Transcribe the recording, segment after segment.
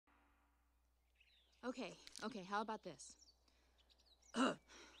Okay, how about this?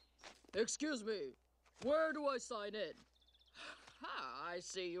 Excuse me, where do I sign in? Ha, I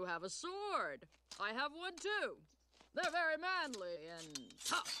see you have a sword. I have one too. They're very manly and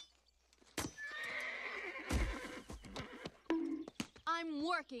tough. I'm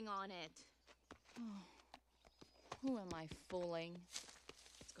working on it. Oh, who am I fooling?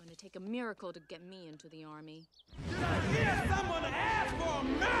 It's going to take a miracle to get me into the army. Did I hear someone ask for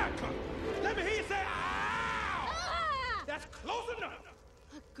America? Let me hear you say, ow! Ah! That's close enough.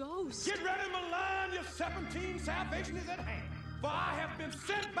 A ghost. Get ready, Mulan, your 17 salvation is at hand. For I have been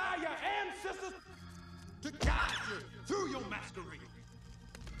sent by your ancestors to guide you through your masquerade.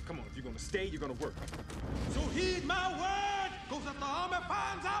 Come on, if you're gonna stay, you're gonna work. So heed my word, because if the army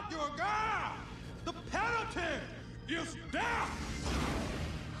finds out you're a girl, the penalty is death.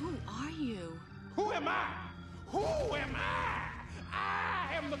 Who are you? Who am I? Who am I?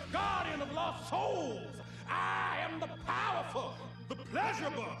 I am the guardian of lost souls. I am the powerful, the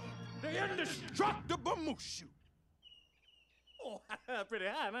pleasurable, the indestructible Mushu. Oh, pretty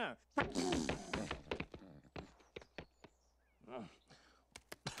high, huh?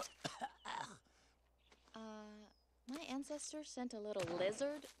 My ancestor sent a little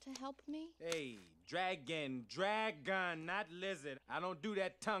lizard to help me? Hey, dragon, not lizard. I don't do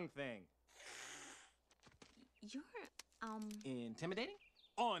that tongue thing. You're, Intimidating?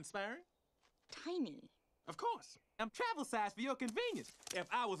 Awe-inspiring? tiny. Of course. I'm travel size for your convenience. If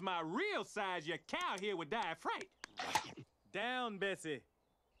I was my real size, your cow here would die of fright. Down, Bessie.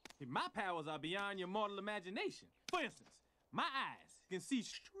 My powers are beyond your mortal imagination. For instance, my eyes can see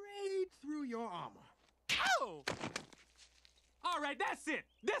straight through your armor. Oh! All right, that's it.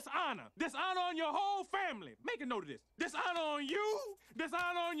 Dishonor. Dishonor on your whole family. Make a note of this. Dishonor on you.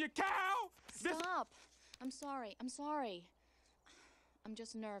 Dishonor on your cow. Stop. I'm sorry. I'm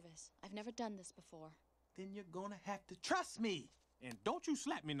just nervous. I've never done this before. Then you're gonna have to trust me. And don't you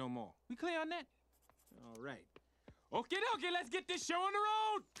slap me no more. We clear on that? All right. Okay, let's get this show on the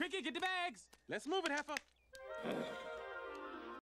road. Cricket, get the bags. Let's move it, heifer.